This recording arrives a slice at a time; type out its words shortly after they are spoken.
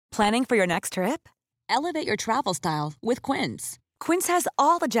Planning for your next trip? Elevate your travel style with Quince. Quince has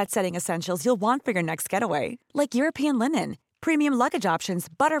all the jet-setting essentials you'll want for your next getaway, like European linen, premium luggage options,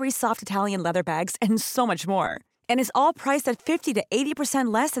 buttery soft Italian leather bags, and so much more. And is all priced at 50 to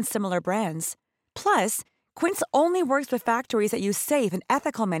 80% less than similar brands. Plus, Quince only works with factories that use safe and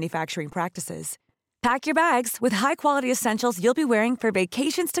ethical manufacturing practices. Pack your bags with high-quality essentials you'll be wearing for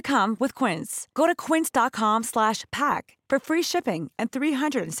vacations to come with Quince. Go to quince.com/pack for free shipping and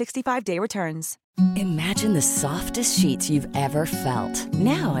 365-day returns. Imagine the softest sheets you've ever felt.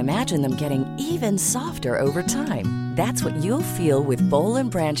 Now imagine them getting even softer over time. That's what you'll feel with Boll &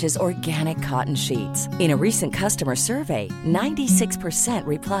 Branch's organic cotton sheets. In a recent customer survey, 96%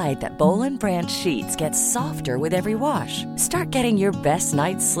 replied that Boll & Branch sheets get softer with every wash. Start getting your best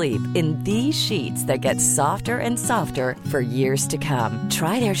night's sleep in these sheets that get softer and softer for years to come.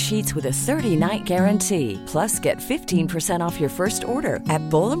 Try their sheets with a 30-night guarantee. Plus, get 15% off your first order at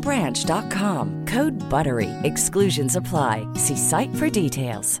bollandbranch.com. Code BUTTERY. Exclusions apply. See site for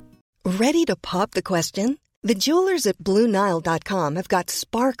details. Ready to pop the question? The jewelers at BlueNile.com have got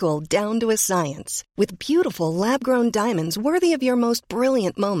sparkle down to a science with beautiful lab-grown diamonds worthy of your most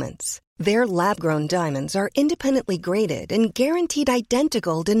brilliant moments. Their lab-grown diamonds are independently graded and guaranteed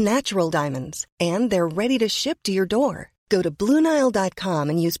identical to natural diamonds, and they're ready to ship to your door. Go to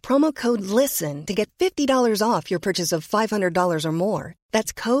BlueNile.com and use promo code LISTEN to get $50 off your purchase of $500 or more.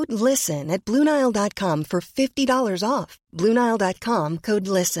 That's code LISTEN at BlueNile.com for $50 off. BlueNile.com, code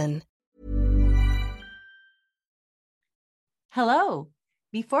LISTEN. Hello.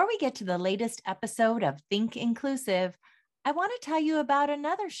 Before we get to the latest episode of Think Inclusive, I want to tell you about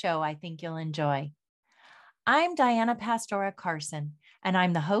another show I think you'll enjoy. I'm Diana Pastora Carson, and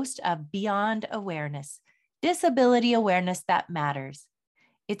I'm the host of Beyond Awareness, Disability Awareness That Matters.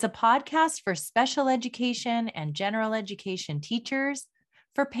 It's a podcast for special education and general education teachers,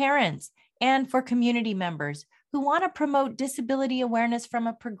 for parents, and for community members who want to promote disability awareness from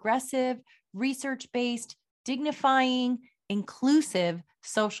a progressive, research-based, dignifying, inclusive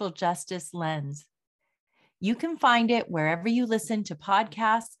social justice lens. You can find it wherever you listen to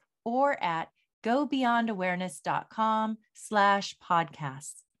podcasts or at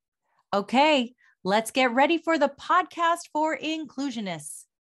gobeyondawareness.com/podcasts. Okay, let's get ready for the podcast for inclusionists.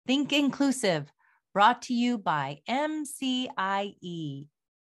 Think Inclusive, brought to you by MCIE.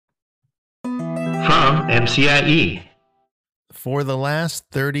 From MCIE. For the last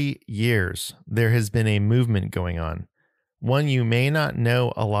 30 years, there has been a movement going on, one you may not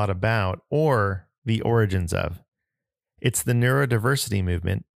know a lot about or the origins of. It's the neurodiversity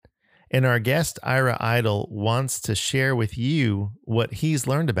movement, and our guest Ira Idle wants to share with you what he's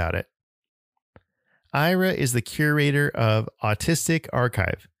learned about it. Ira is the curator of Autistic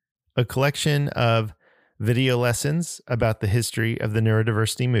Archive, a collection of video lessons about the history of the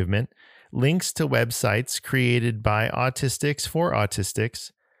neurodiversity movement, links to websites created by autistics for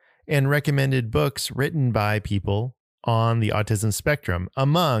autistics, and recommended books written by people on the autism spectrum,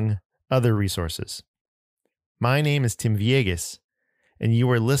 among other resources. My name is Tim Villegas, and you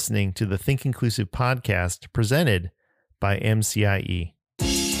are listening to the Think Inclusive podcast presented by MCIE.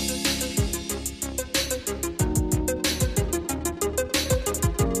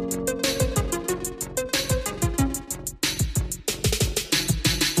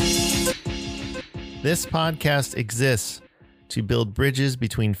 This podcast exists to build bridges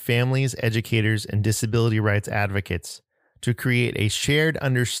between families, educators, and disability rights advocates to create a shared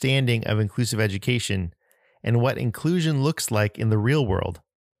understanding of inclusive education and what inclusion looks like in the real world.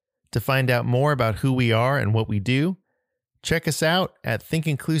 To find out more about who we are and what we do, check us out at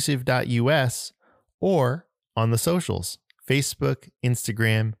thinkinclusive.us or on the socials, Facebook,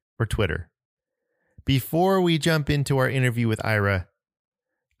 Instagram, or Twitter. Before we jump into our interview with Ira,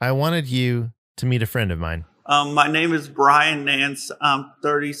 I wanted you to meet a friend of mine. My name is Brian Nance. I'm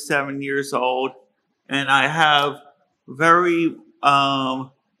 37 years old, and I have very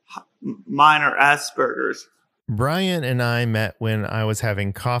minor Asperger's. Brian and I met when I was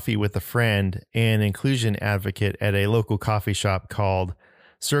having coffee with a friend and inclusion advocate at a local coffee shop called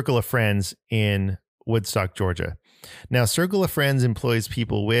Circle of Friends in Woodstock, Georgia. Now, Circle of Friends employs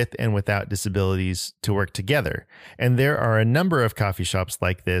people with and without disabilities to work together, and there are a number of coffee shops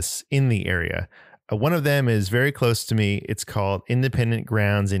like this in the area. One of them is very close to me. It's called Independent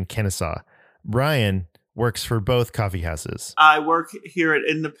Grounds in Kennesaw. Brian works for both coffee houses. I work here at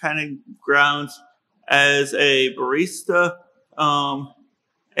Independent Grounds as a barista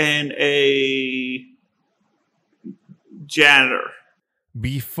and a janitor.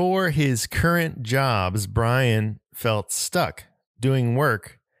 Before his current jobs, Brian felt stuck doing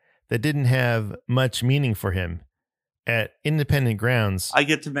work that didn't have much meaning for him. at Independent Grounds, I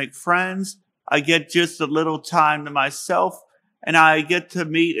get to make friends. I get just a little time to myself, and I get to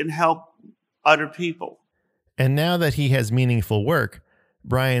meet and help other people. and now that he has meaningful work,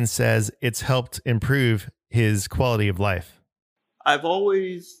 Brian says it's helped improve his quality of life. I've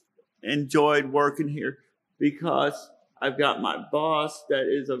always enjoyed working here because I've got my boss that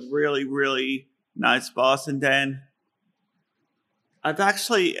is a really, really nice boss. And then I've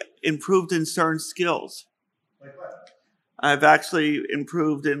actually improved in certain skills. Like what? I've actually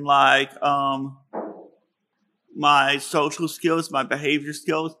improved in my social skills, my behavior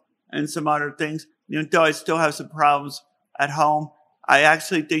skills, and some other things. Though I still have some problems at home, I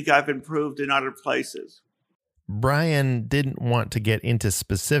actually think I've improved in other places. Brian didn't want to get into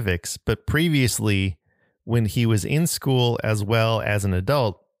specifics, but previously, when he was in school as well as an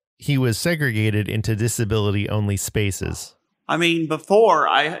adult, he was segregated into disability-only spaces. I mean, before,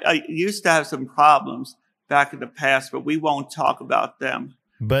 I used to have some problems back in the past, but we won't talk about them.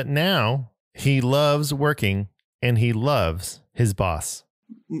 But now, he loves working, and he loves his boss.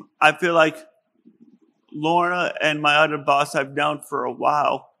 I feel like Lorna and my other boss I've known for a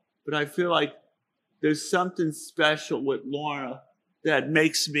while, but I feel like there's something special with Lorna that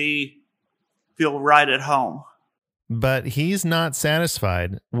makes me feel right at home. But he's not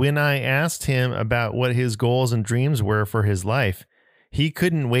satisfied. When I asked him about what his goals and dreams were for his life, he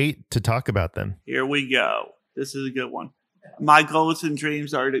couldn't wait to talk about them. Here we go. This is a good one. My goals and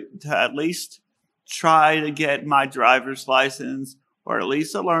dreams are to at least try to get my driver's license or at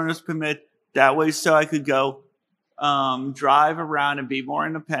least a learner's permit. That way so I could go drive around and be more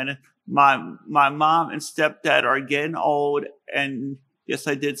independent. My mom and stepdad are getting old, and yes,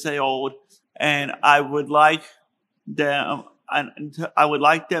 I did say old, and I would like them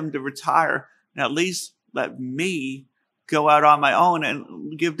to retire and at least let me go out on my own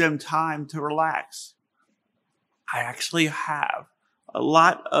and give them time to relax. I actually have a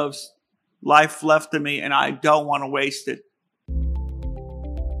lot of life left in me, and I don't want to waste it.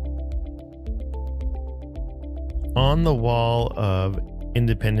 On the wall of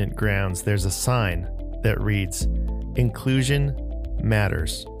Independent Grounds, there's a sign that reads, "Inclusion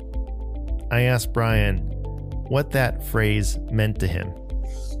matters." I asked Brian what that phrase meant to him.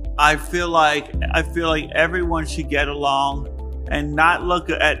 I feel like everyone should get along and not look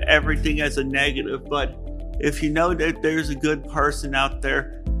at everything as a negative, but if you know that there's a good person out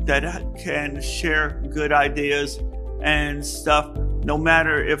there that can share good ideas and stuff, no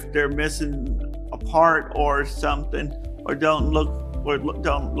matter if they're missing a part or something, or don't look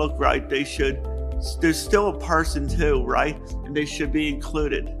right, there's still a person too, right? And they should be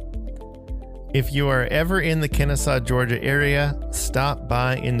included. If you are ever in the Kennesaw, Georgia area, stop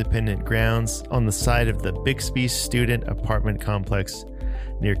by Independent Grounds on the side of the Bixby Student Apartment Complex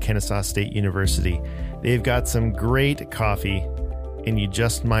near Kennesaw State University. They've got some great coffee, and you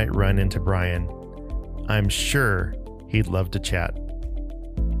just might run into Brian. I'm sure he'd love to chat.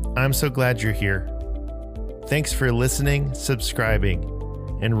 I'm so glad you're here. Thanks for listening, subscribing,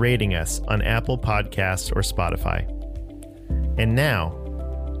 and rating us on Apple Podcasts or Spotify. And now,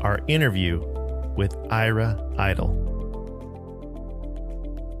 our interview with Ira Idle.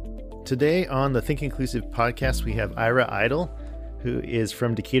 Today on the Think Inclusive podcast, we have Ira Idle, who is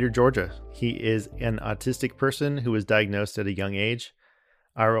from Decatur, Georgia. He is an autistic person who was diagnosed at a young age.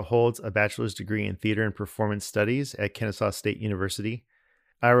 Ira holds a bachelor's degree in theater and performance studies at Kennesaw State University.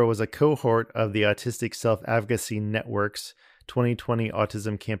 Ira was a cohort of the Autistic Self-Advocacy Network's 2020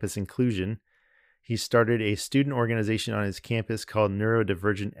 Autism Campus Inclusion. He started a student organization on his campus called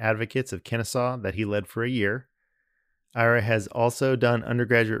Neurodivergent Advocates of Kennesaw that he led for a year. Ira has also done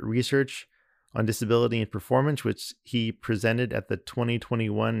undergraduate research on disability and performance, which he presented at the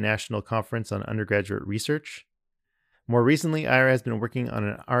 2021 National Conference on Undergraduate Research. More recently, Ira has been working on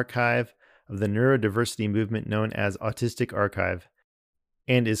an archive of the neurodiversity movement known as Autistic Archive,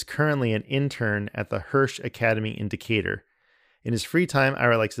 and is currently an intern at the Hirsch Academy in Decatur. In his free time,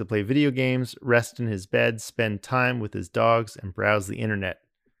 Ira likes to play video games, rest in his bed, spend time with his dogs, and browse the internet.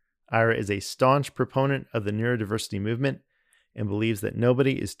 Ira is a staunch proponent of the neurodiversity movement and believes that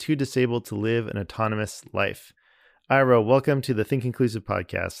nobody is too disabled to live an autonomous life. Ira, welcome to the Think Inclusive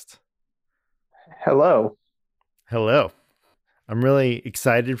podcast. Hello. Hello. I'm really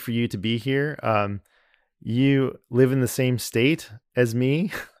excited for you to be here. You live in the same state as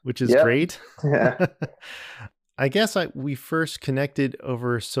me, which is great. Yeah. I guess we first connected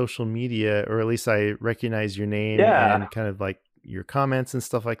over social media, or at least I recognize your name and kind of like your comments and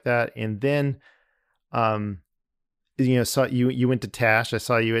stuff like that. And then, saw you went to Tash. I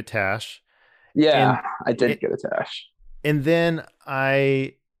saw you at Tash. Yeah, I did go to Tash. And then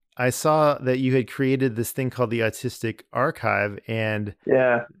I I saw that you had created this thing called the Autistic Archive, and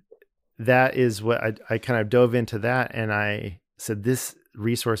Yeah. that is what I kind of dove into that, and I said, this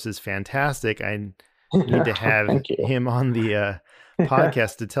resource is fantastic. I need to have Thank you. him on the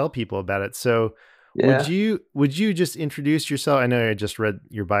podcast to tell people about it. So Yeah. would you just introduce yourself? I know I just read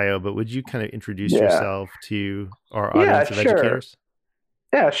your bio, but would you kind of introduce yourself to our audience of educators?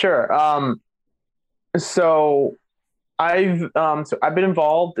 Yeah, sure. So I've been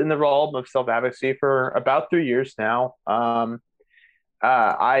involved in the realm of self-advocacy for about 3 years now.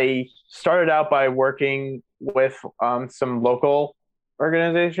 I started out by working with some local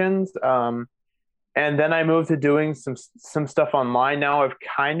organizations, and then I moved to doing some stuff online. Now I've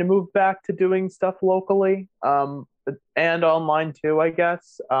kind of moved back to doing stuff locally, and online too, I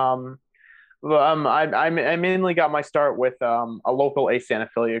guess. I mainly got my start with a local ASAN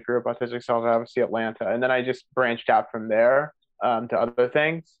affiliate group, Autistic Self Advocacy Atlanta, and then I just branched out from there to other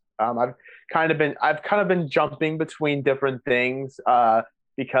things. I've kind of been jumping between different things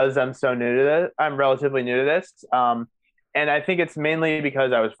because I'm so new to this. I'm relatively new to this, and I think it's mainly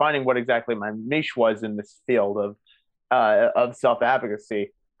because I was finding what exactly my niche was in this field of self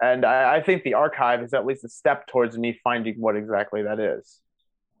advocacy, and I think the archive is at least a step towards me finding what exactly that is.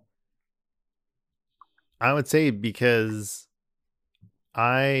 I would say because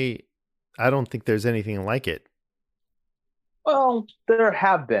I don't think there's anything like it. Well, there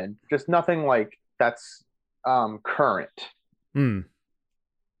have been, just nothing like that's current.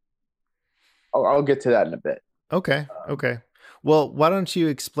 I'll get to that in a bit. Okay. Well, why don't you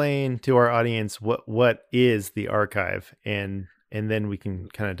explain to our audience what is the archive, and then we can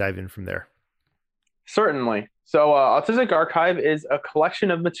kind of dive in from there. Certainly. So Autistic Archive is a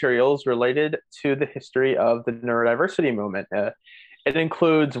collection of materials related to the history of the neurodiversity movement. It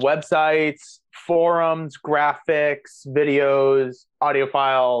includes websites, forums, graphics, videos, audio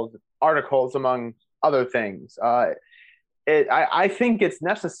files, articles, among other things. I think it's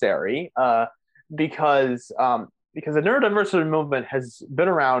necessary because the neurodiversity movement has been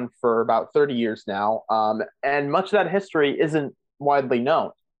around for about 30 years now, and much of that history isn't widely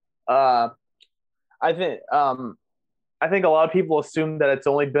known. I think a lot of people assume that it's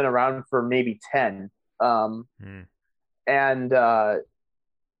only been around for maybe 10. And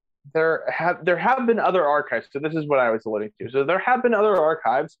there have been other archives. So this is what I was alluding to. So there have been other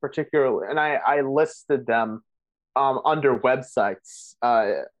archives, particularly, and I listed them under websites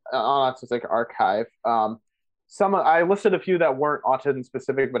on Autistic Archive. I listed a few that weren't autism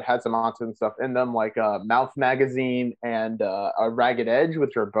specific, but had some autism stuff in them, like Mouth Magazine and a Ragged Edge,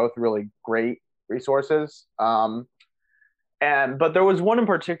 which are both really great resources. But there was one in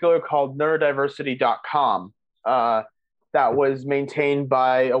particular called neurodiversity.com that was maintained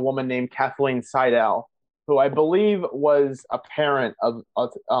by a woman named Kathleen Seidel, who I believe was a parent of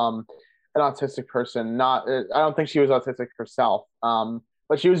an autistic person. I don't think she was autistic herself,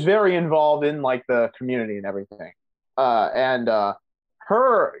 but she was very involved in like the community and everything. And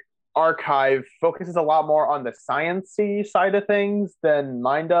her archive focuses a lot more on the sciencey side of things than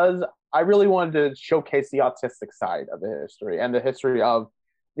mine does. I really wanted to showcase the autistic side of the history and the history of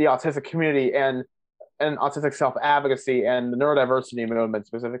the autistic community and autistic self-advocacy and the neurodiversity movement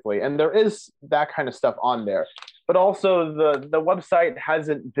specifically. And there is that kind of stuff on there. But also the website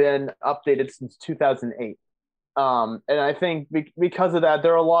hasn't been updated since 2008. And I think because of that,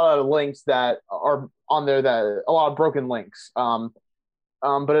 there are a lot of links that are on there, that a lot of broken links. But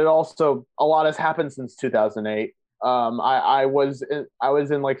it also, a lot has happened since 2008. I was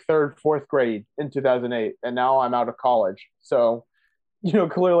in like third, fourth grade in 2008, and now I'm out of college. So,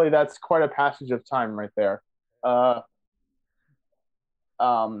 clearly that's quite a passage of time right there. I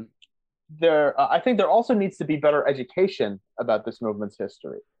think there also needs to be better education about this movement's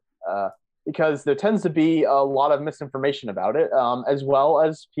history, because there tends to be a lot of misinformation about it, as well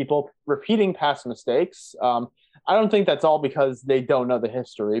as people repeating past mistakes. I don't think that's all because they don't know the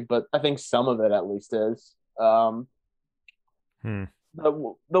history, but I think some of it at least is.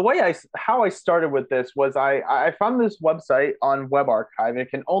 The way how I started with this was I found this website on Web Archive. It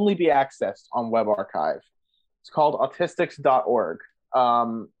can only be accessed on Web Archive. It's called autistics.org.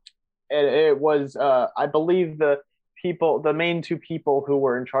 It was I believe the main two people who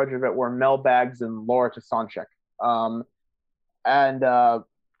were in charge of it were Mel Baggs and Laura Tasonchik.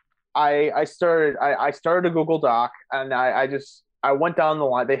 I started a Google Doc, and I went down the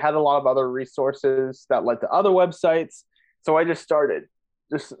line. They had a lot of other resources that led to other websites. So I just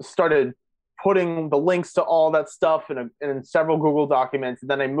started putting the links to all that stuff in several Google documents.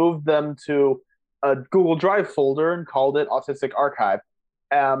 And then I moved them to a Google Drive folder and called it Autistic Archive.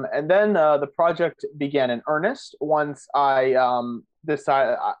 And then the project began in earnest once I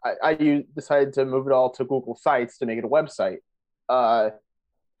decided to move it all to Google Sites to make it a website.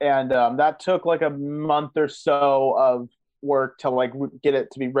 And that took like a month or so of work to like get it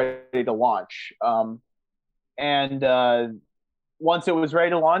to be ready to launch. And once it was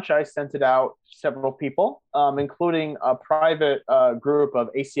ready to launch, I sent it out to several people, including a private group of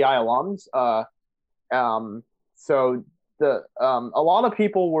ACI alums. So a lot of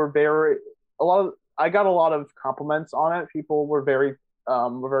people were I got a lot of compliments on it. People were very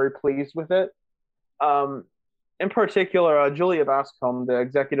pleased with it. In particular, Julia Bascom, the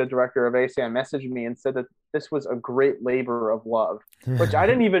executive director of ACI, messaged me and said that this was a great labor of love, which I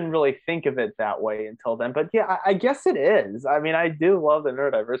didn't even really think of it that way until then. But yeah, I guess it is. I mean, I do love the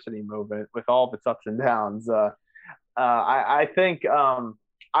neurodiversity movement with all of its ups and downs. I think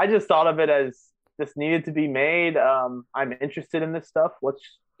I just thought of it as this needed to be made. I'm interested in this stuff. Let's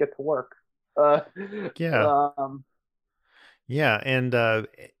get to work. Yeah.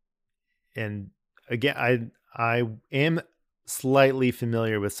 And again, I am slightly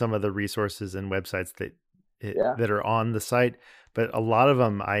familiar with some of the resources and websites that are on the site, but a lot of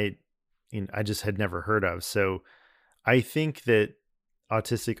them I just had never heard of. So I think that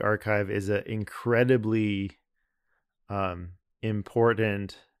Autistic Archive is an incredibly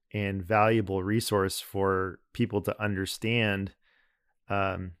important and valuable resource for people to understand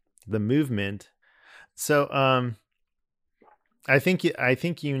the movement. So I think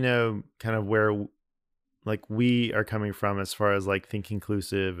you know kind of where like we are coming from as far as like Think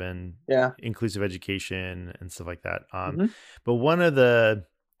Inclusive and inclusive education and stuff like that. But one of the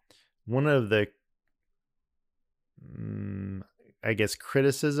I guess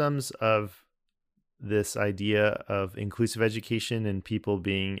criticisms of this idea of inclusive education and people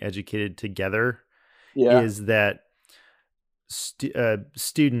being educated together is that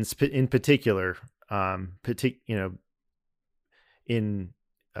students in particular, in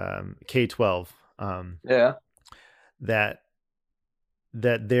K-12, that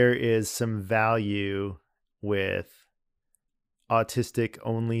there is some value with autistic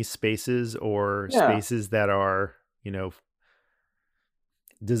only spaces or spaces that are,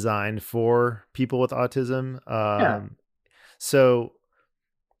 designed for people with autism. So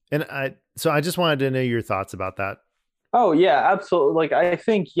I just wanted to know your thoughts about that. Oh yeah, absolutely. Like I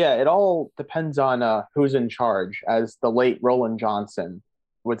think, it all depends on who's in charge, as the late Roland Johnson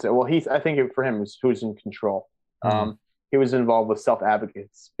would say. Well, I think for him was who's in control. He was involved with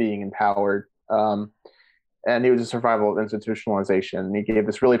self-advocates being empowered. And he was a survival of institutionalization. He gave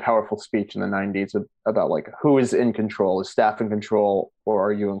this really powerful speech in the 90s about like, who is in control? Is staff in control, or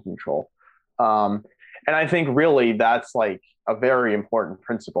are you in control? And I think really that's like a very important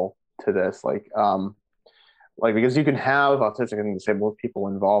principle to this. Because you can have autistic and disabled people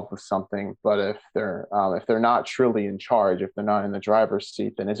involved with something, but if they're not truly in charge, if they're not in the driver's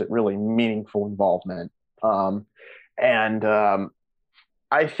seat, then is it really meaningful involvement? I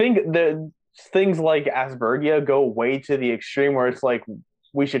think that things like Aspergia go way to the extreme where it's like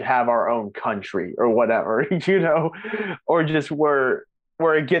we should have our own country or whatever, or just where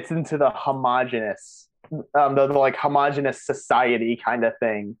it gets into the homogenous, the homogenous society kind of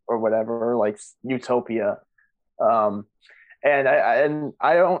thing or whatever, like utopia. And I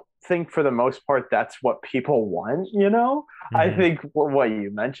don't think for the most part that's what people want. I think what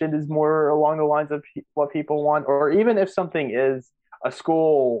you mentioned is more along the lines of what people want, or even if something is a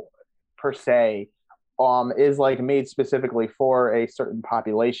school per se, is like made specifically for a certain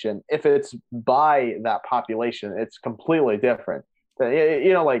population. If it's by that population, it's completely different.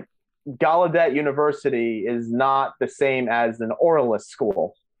 Like Gallaudet University is not the same as an oralist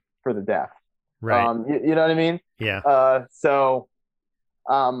school for the deaf. Right. You know what I mean? Yeah. So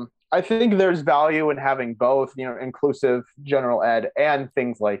I think there's value in having both, inclusive general ed and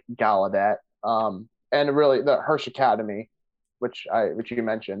things like Gallaudet, and really the Hirsch Academy, which you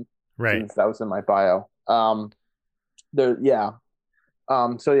mentioned. Right. Since that was in my bio. So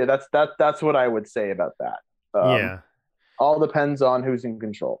that's what I would say about that. All depends on who's in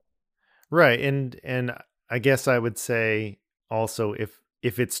control. Right. And I guess I would say also if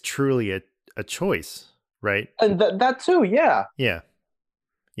it's truly a choice, right? And that too, yeah. Yeah.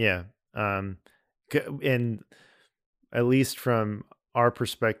 Yeah. And at least from our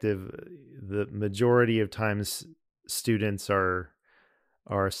perspective, the majority of times students are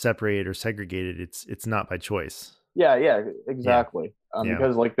separated or segregated. It's not by choice. Yeah, exactly.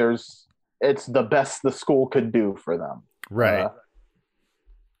 Because like it's the best the school could do for them. Right.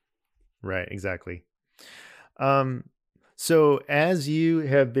 Right. Exactly. So as you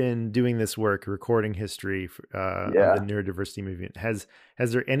have been doing this work, recording history of the neurodiversity movement, has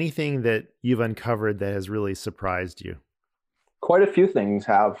there anything that you've uncovered that has really surprised you? Quite a few things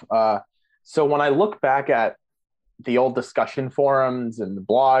have. So when I look back at the old discussion forums and the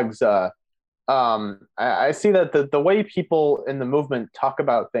blogs, I see that the way people in the movement talk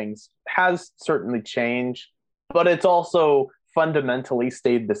about things has certainly changed, but it's also fundamentally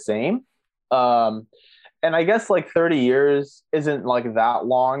stayed the same. And I guess like 30 years isn't like that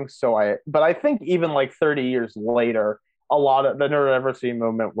long. But I think even like 30 years later, a lot of the neurodiversity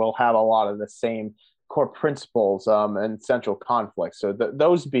movement will have a lot of the same core principles and central conflicts. So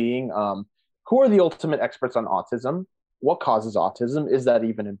those being who are the ultimate experts on autism? What causes autism? Is that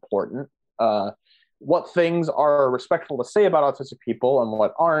even important? What things are respectful to say about autistic people and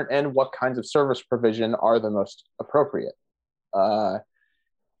what aren't, and what kinds of service provision are the most appropriate?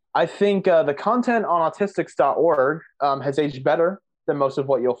 I think the content on autistics.org has aged better than most of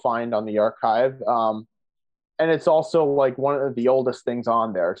what you'll find on the archive. And it's also like one of the oldest things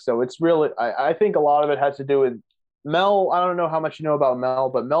on there. So it's really, I think a lot of it has to do with Mel. I don't know how much you know about Mel,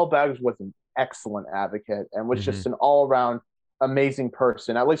 but Mel Baggs was an excellent advocate and was just an all around amazing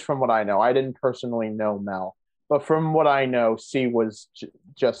person, at least from what I know. I didn't personally know Mel, but from what I know, C was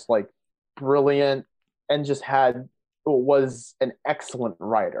just like brilliant and just was an excellent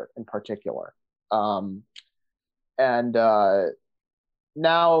writer in particular. And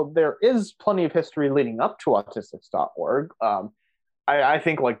now there is plenty of history leading up to autistics.org. I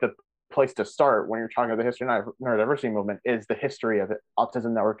think like the place to start when you're talking about the history of the neurodiversity movement is the history of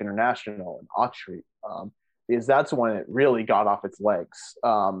Autism Network International and Autry, because that's when it really got off its legs.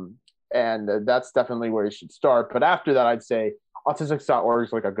 And that's definitely where you should start. But after that, I'd say autistics.org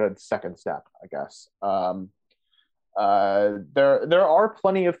is like a good second step, I guess. There are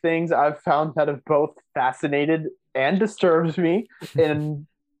plenty of things I've found that have both fascinated and disturbed me in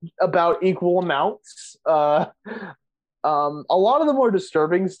about equal amounts. A lot of the more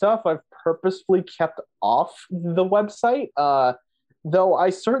disturbing stuff I've purposefully kept off the website, though I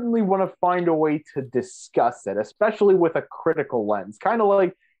certainly want to find a way to discuss it, especially with a critical lens. Kind of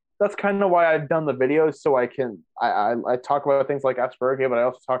like that's kind of why I've done the videos, so I talk about things like Asperger, but I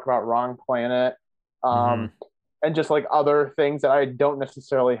also talk about Wrong Planet, and just like other things that I don't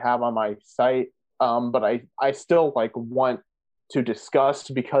necessarily have on my site, but I still like want to discuss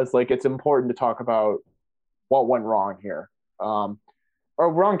because like it's important to talk about what went wrong here. Or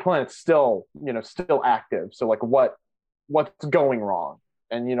Wrong Planet's still active, so like what's going wrong,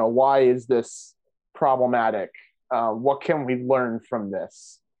 and why is this problematic? What can we learn from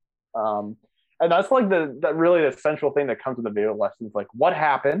this? And that's like that really the central thing that comes with the video lessons, like what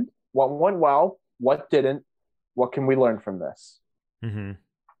happened, what went well, what didn't, what can we learn from this, and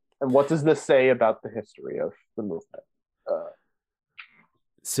what does this say about the history of the movement?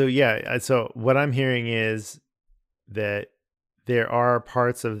 So what I'm hearing is that there are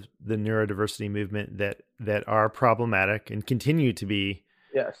parts of the neurodiversity movement that are problematic and continue to be.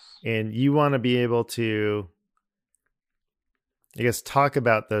 Yes. And you want to be able to, I guess, talk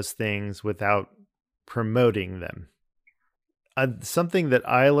about those things without promoting them. Something that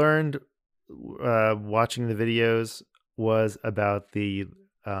I learned watching the videos was about the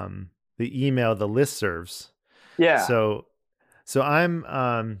email, the listservs. Yeah. So I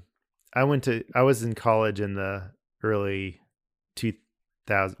was in college in the early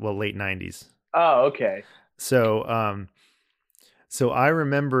 2000, late 90s. Oh, okay. So I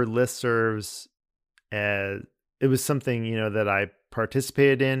remember listservs as it was something, that I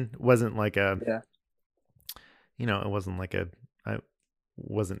participated in. It wasn't like it wasn't like I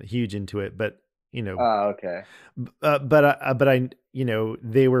wasn't huge into it, but Oh, okay. But I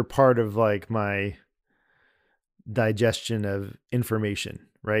they were part of like my digestion of information,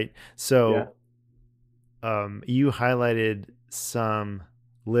 right? So you highlighted some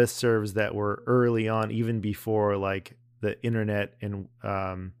listservs that were early on, even before like the internet and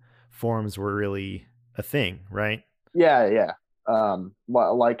forums were really a thing, right? Yeah.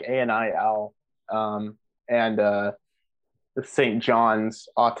 Like ANIL and the St. John's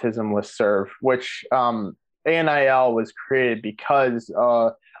Autism Listserv, which ANIL was created because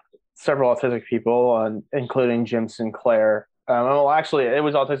several autistic people, including Jim Sinclair. Actually, it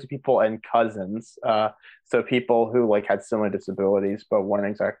was autistic people and cousins. So people who like had similar disabilities but weren't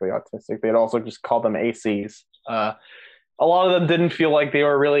exactly autistic. They'd also just call them ACs. A lot of them didn't feel like they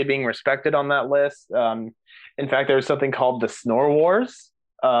were really being respected on that list. In fact, there was something called the Snore Wars,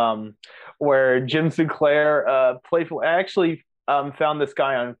 where Jim Sinclair playfully. I actually found this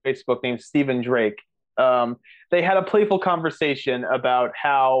guy on Facebook named Stephen Drake. They had a playful conversation about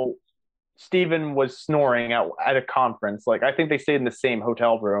how Stephen was snoring at a conference. Like, I think they stayed in the same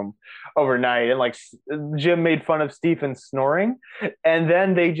hotel room overnight, and like Jim made fun of Stephen snoring, and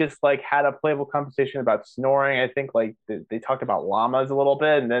then they just like had a playful conversation about snoring. I think like they talked about llamas a little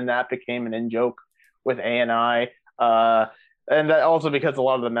bit, and then that became an in joke with ANI. And that also because a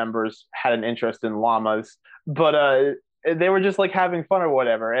lot of the members had an interest in llamas, but they were just like having fun or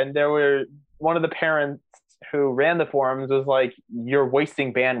whatever. And there were one of the parents who ran the forums was like, "You're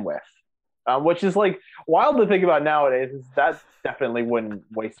wasting bandwidth." Which is like wild to think about nowadays. Is that definitely wouldn't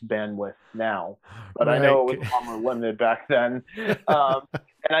waste bandwidth now, but right. I know it was a lot more limited back then.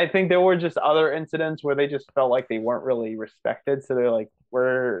 And I think there were just other incidents where they just felt like they weren't really respected, so they're like,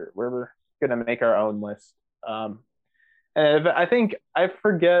 "We're gonna make our own list." And I think I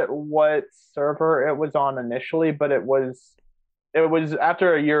forget what server it was on initially, but it was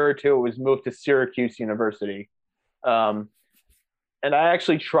after a year or two, it was moved to Syracuse University. And I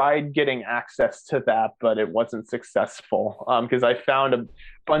actually tried getting access to that, but it wasn't successful because I found a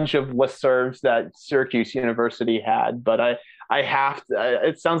bunch of listservs that Syracuse University had, but I have to.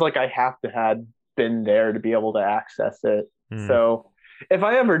 It sounds like I have to have been there to be able to access it. So if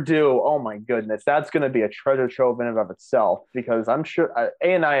I ever do, oh my goodness, that's going to be a treasure trove in and of itself, because I'm sure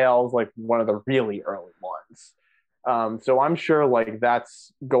ANIL is like one of the really early ones. So I'm sure like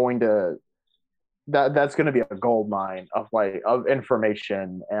that's going to be a gold mine of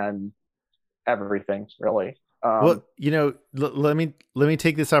information and everything, really. Well, let me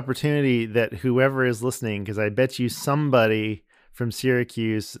take this opportunity that whoever is listening, because I bet you somebody from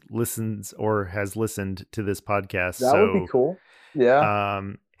Syracuse listens or has listened to this podcast. That would be cool. Yeah.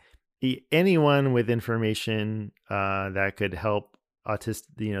 Anyone with information that could help the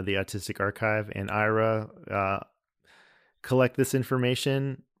Autistic Archive and Ira collect this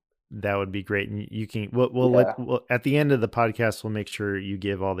information, that would be great. And you can, we'll at the end of the podcast, we'll make sure you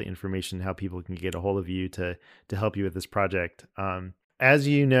give all the information, how people can get a hold of you to help you with this project. As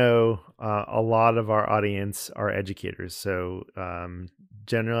you know, a lot of our audience are educators. So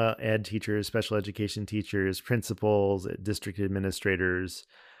general ed teachers, special education teachers, principals, district administrators.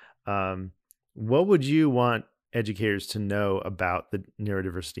 What would you want educators to know about the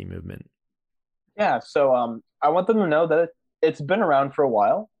neurodiversity movement? Yeah, so I want them to know that it's been around for a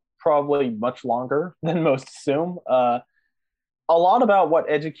while, probably much longer than most assume. A lot about what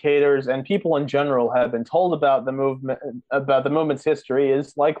educators and people in general have been told about the movement's history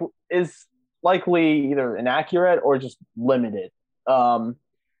is likely either inaccurate or just limited. And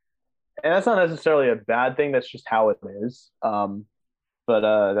that's not necessarily a bad thing. That's just how it is.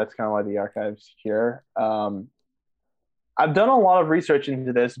 But that's kind of why the archive's here. I've done a lot of research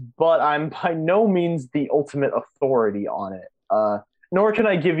into this, but I'm by no means the ultimate authority on it. Nor can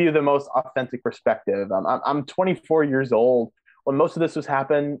I give you the most authentic perspective. I'm 24 years old. When most of this was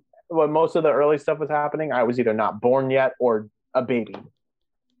happening, when most of the early stuff was happening, I was either not born yet or a baby.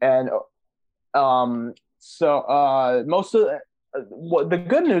 And so most of what the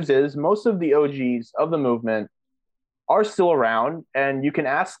good news is, most of the OGs of the movement are still around, and you can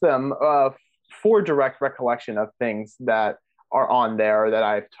ask them for direct recollection of things that are on there that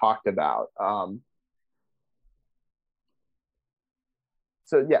I've talked about.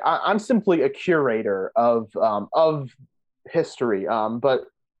 So yeah, I'm simply a curator of history. But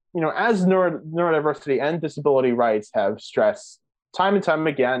as neurodiversity and disability rights have stressed time and time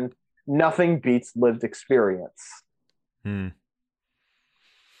again, nothing beats lived experience.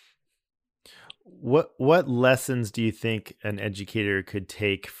 What lessons do you think an educator could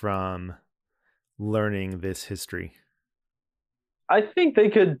take from learning this history? I think they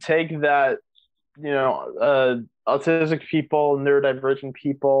could take that, autistic people, neurodivergent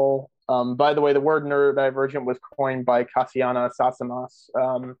people. By the way, the word neurodivergent was coined by Cassiana Sasamas,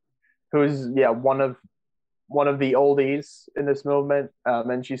 who's one of the oldies in this movement,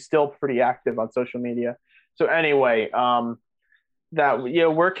 and she's still pretty active on social media. So anyway, that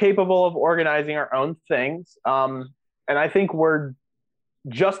we're capable of organizing our own things, and I think we're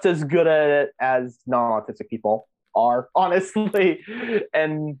just as good at it as non-autistic people are, honestly.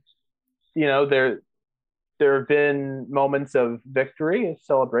 And there have been moments of victory,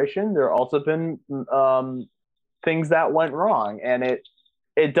 celebration. There have also been things that went wrong, and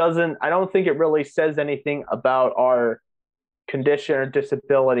it doesn't. I don't think it really says anything about our condition or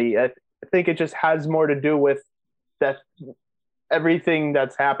disability. I think it just has more to do with that. Everything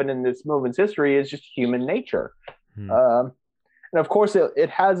that's happened in this movement's history is just human nature. And of course, it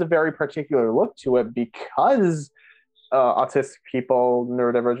has a very particular look to it because autistic people,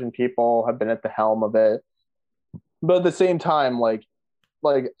 neurodivergent people have been at the helm of it. But at the same time, like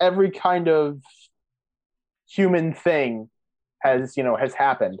every kind of human thing has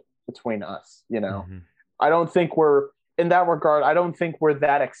happened between us. I don't think we're in that regard. I don't think we're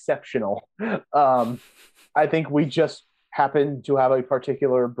that exceptional. I think we just happen to have a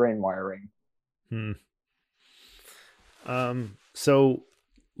particular brain wiring. So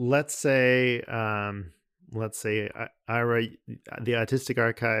let's say Ira, the Autistic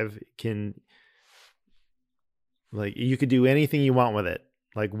Archive can, like, you could do anything you want with it.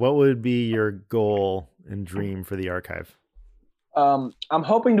 Like, what would be your goal and dream for the archive? I'm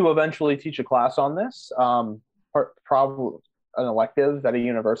hoping to eventually teach a class on this, probably an elective at a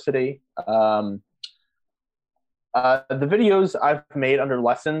university. The videos I've made under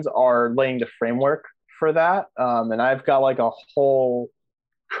lessons are laying the framework for that. And I've got like a whole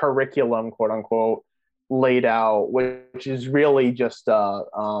curriculum, quote unquote, laid out, which is really just the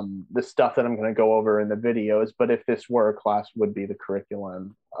stuff that I'm going to go over in the videos. But if this were a class, would be the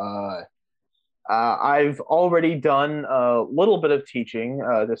curriculum. I've already done a little bit of teaching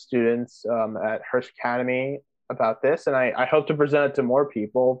the students at Hearst Academy about this, and I hope to present it to more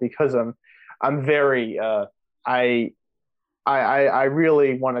people because I'm very I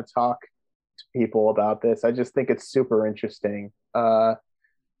really want to talk to people about this. I just think it's super interesting.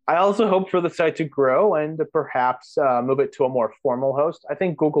 I also hope for the site to grow and to perhaps move it to a more formal host. I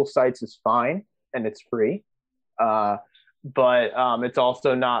think Google Sites is fine and it's free, but it's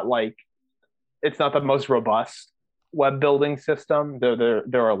also not like, it's not the most robust web building system. There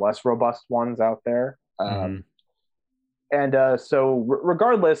are less robust ones out there. So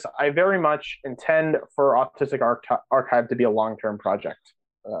regardless, I very much intend for Autistic Archive to be a long-term project.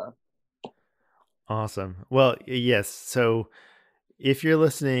 Awesome. Well, yes. So if you're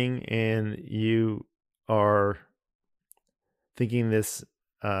listening and you are thinking this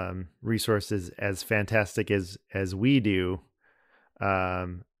resource is as fantastic as we do,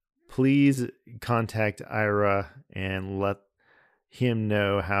 please contact Ira and let him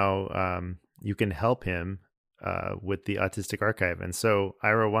know how you can help him with the Autistic Archive. And so,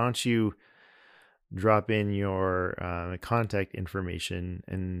 Ira, why don't you drop in your contact information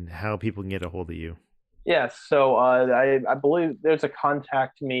and how people can get a hold of you? Yes. So I believe there's a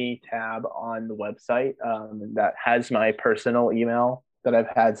contact me tab on the website that has my personal email that I've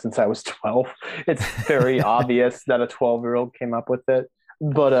had since I was 12. It's very obvious that a 12-year-old came up with it.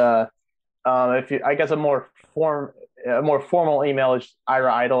 But I guess a more formal email is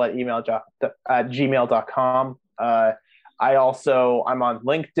iraidle@gmail.com. I'm on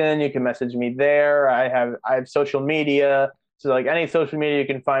LinkedIn. You can message me there. I have social media. So like any social media you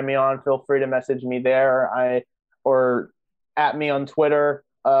can find me on, feel free to message me there. Or at me on Twitter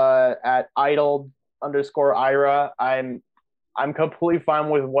at idle_Ira. I'm completely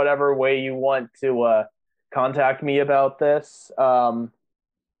fine with whatever way you want to contact me about this.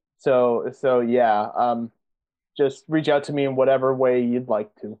 So yeah, just reach out to me in whatever way you'd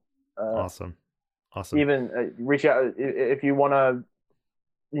like to. Awesome. Even reach out if you want to,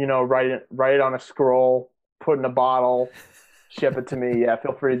 write it on a scroll, put in a bottle, ship it to me. Yeah,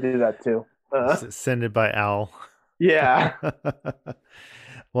 feel free to do that too. Send it by Al. Yeah.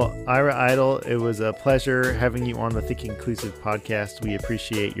 Well, Ira Idle, it was a pleasure having you on the Think Inclusive podcast. We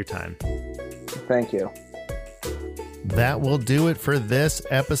appreciate your time. Thank you. That will do it for this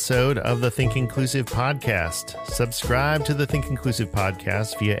episode of the Think Inclusive podcast. Subscribe to the Think Inclusive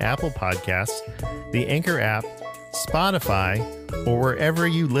podcast via Apple Podcasts, the Anchor app, Spotify, or wherever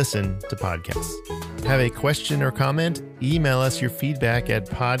you listen to podcasts. Have a question or comment? Email us your feedback at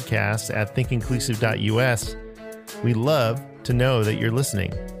podcast@thinkinclusive.us. We love to know that you're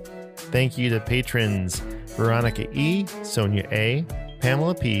listening. Thank you to patrons Veronica E., Sonia A.,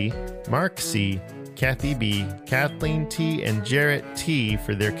 Pamela P., Mark C., Kathy B., Kathleen T., and Jarrett T.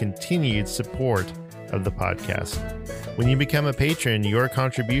 for their continued support of the podcast. When you become a patron, your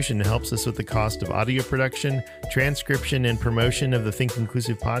contribution helps us with the cost of audio production, transcription, and promotion of the Think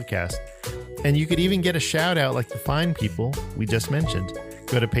Inclusive podcast. And you could even get a shout out like the fine people we just mentioned.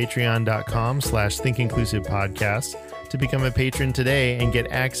 Go to patreon.com/thinkinclusivepodcast to become a patron today and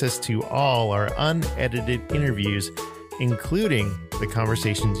get access to all our unedited interviews, including the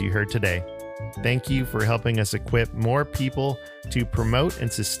conversations you heard today. Thank you for helping us equip more people to promote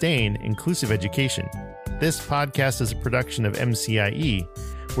and sustain inclusive education. This podcast is a production of MCIE,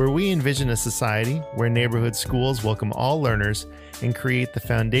 where we envision a society where neighborhood schools welcome all learners and create the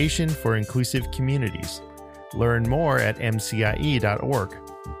foundation for inclusive communities. Learn more at mcie.org.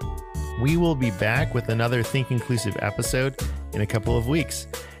 We will be back with another Think Inclusive episode in a couple of weeks,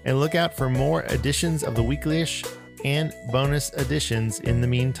 and look out for more editions of the Weekly-ish and bonus editions in the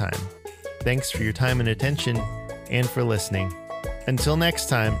meantime. Thanks for your time and attention, and for listening. Until next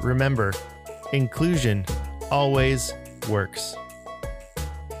time, remember, inclusion always works.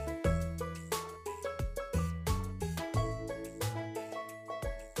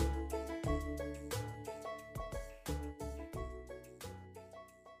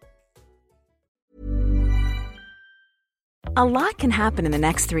 A lot can happen in the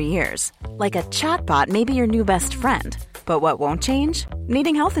next 3 years. Like a chatbot may be your new best friend. But what won't change?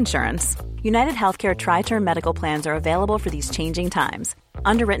 Needing health insurance. United Healthcare Tri-Term Medical Plans are available for these changing times.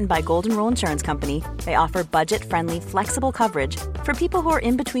 Underwritten by Golden Rule Insurance Company, they offer budget-friendly, flexible coverage for people who are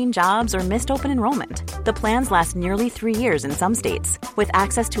in between jobs or missed open enrollment. The plans last nearly 3 years in some states, with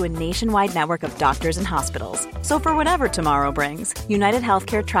access to a nationwide network of doctors and hospitals. So for whatever tomorrow brings, United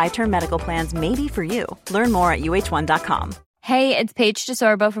Healthcare Tri-Term Medical Plans may be for you. Learn more at uh1.com. Hey, it's Paige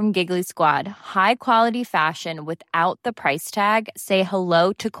DeSorbo from Giggly Squad. High quality fashion without the price tag. Say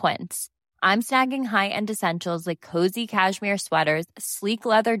hello to Quince. I'm snagging high-end essentials like cozy cashmere sweaters, sleek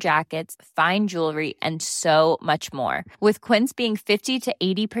leather jackets, fine jewelry, and so much more. With Quince being 50 to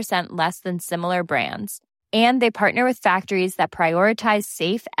 80% less than similar brands. And they partner with factories that prioritize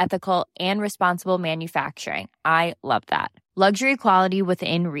safe, ethical, and responsible manufacturing. I love that. Luxury quality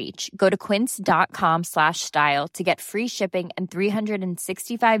within reach. Go to quince.com/style to get free shipping and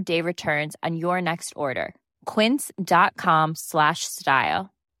 365-day returns on your next order. Quince.com/style.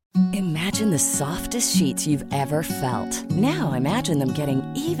 Imagine the softest sheets you've ever felt. Now imagine them getting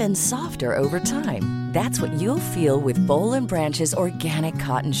even softer over time. That's what you'll feel with Boll & Branch's organic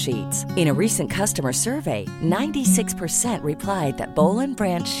cotton sheets. In a recent customer survey, 96% replied that Boll &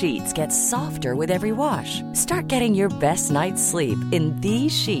 Branch sheets get softer with every wash. Start getting your best night's sleep in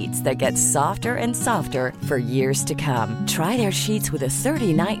these sheets that get softer and softer for years to come. Try their sheets with a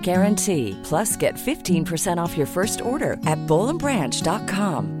 30-night guarantee. Plus, get 15% off your first order at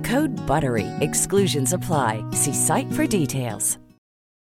bollandbranch.com. Code BUTTERY. Exclusions apply. See site for details.